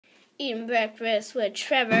Eating breakfast with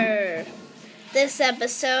Trevor. This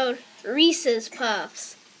episode, Reese's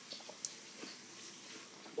Puffs.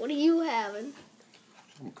 What are you having?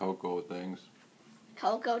 Some cocoa things.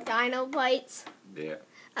 Cocoa Dino Bites? Yeah.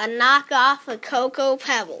 A knockoff of Cocoa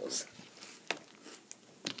Pebbles.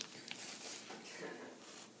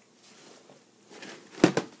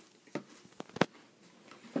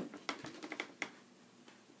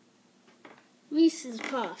 Reese's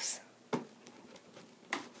Puffs.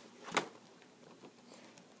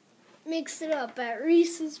 Mix it up at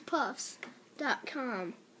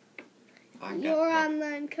reesespuffs.com. Your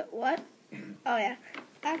online what? Oh yeah.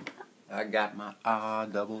 I got my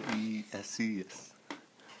REESES.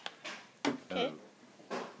 Okay.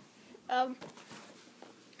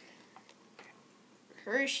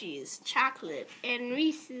 Hershey's chocolate and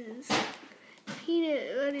Reese's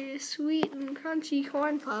peanut butter sweet and crunchy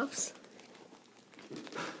corn puffs.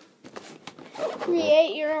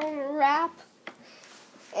 Create your own wrap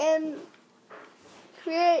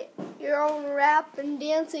and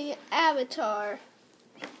dancing avatar.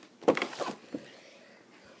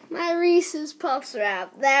 My Reese's Puffs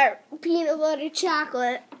wrap. That peanut butter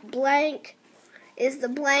chocolate blank is the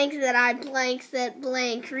blank that I blank that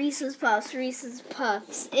blank. Reese's Puffs, Reese's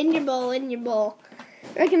Puffs. In your bowl, in your bowl.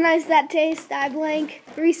 Recognize that taste? I blank.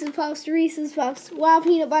 Reese's Puffs, Reese's Puffs. Wow,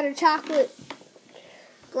 peanut butter chocolate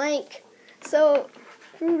blank. So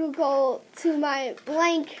critical to my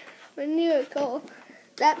blank miracle.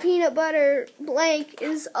 That peanut butter blank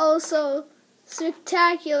is also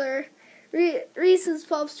spectacular. Reese's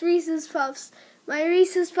Puffs, Reese's Puffs. My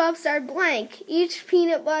Reese's Puffs are blank. Each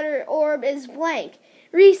peanut butter orb is blank.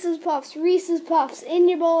 Reese's Puffs, Reese's Puffs. In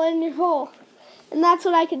your bowl, in your bowl. And that's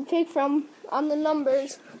what I can pick from on the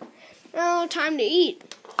numbers. Now, time to eat.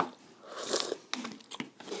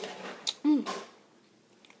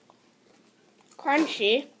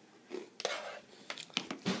 Crunchy.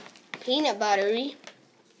 Peanut buttery.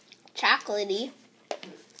 Chocolatey.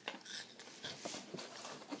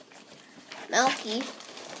 Milky.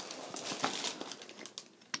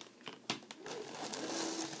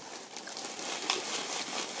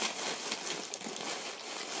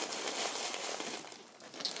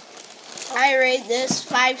 I rate this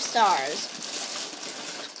 5 stars.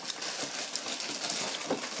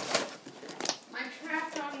 My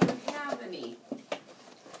trap don't even have any.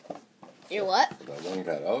 Your what? That one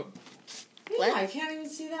got out? Yeah, What? I can't even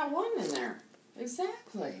see that one in there.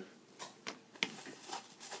 Exactly.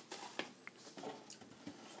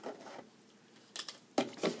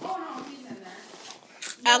 Oh no, he's in there.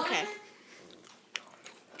 You Okay. want it?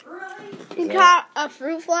 Really? You caught a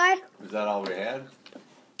fruit fly? Is that all we had?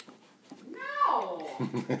 No.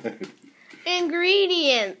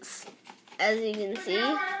 Ingredients, as you can see.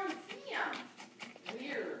 Now I don't see 'em.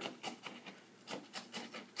 Weird.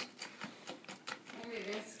 Maybe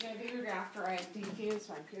this get weird after I defuse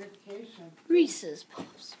my purification. Reese's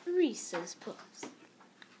Puffs. Reese's Puffs.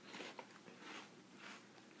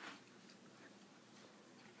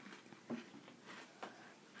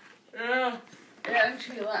 And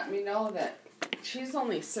she let me know that she's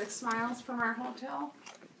only 6 miles from our hotel.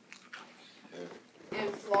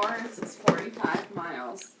 And Florence is 45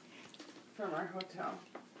 miles from our hotel.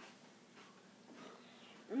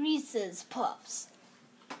 Reese's Puffs.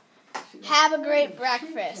 Have a great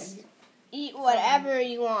breakfast. Eat whatever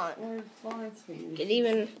you want. Where's Florence being? You can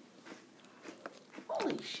even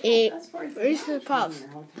Holy shit, eat that's 45 Reese's miles Puffs.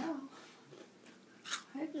 from your hotel.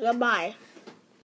 goodbye.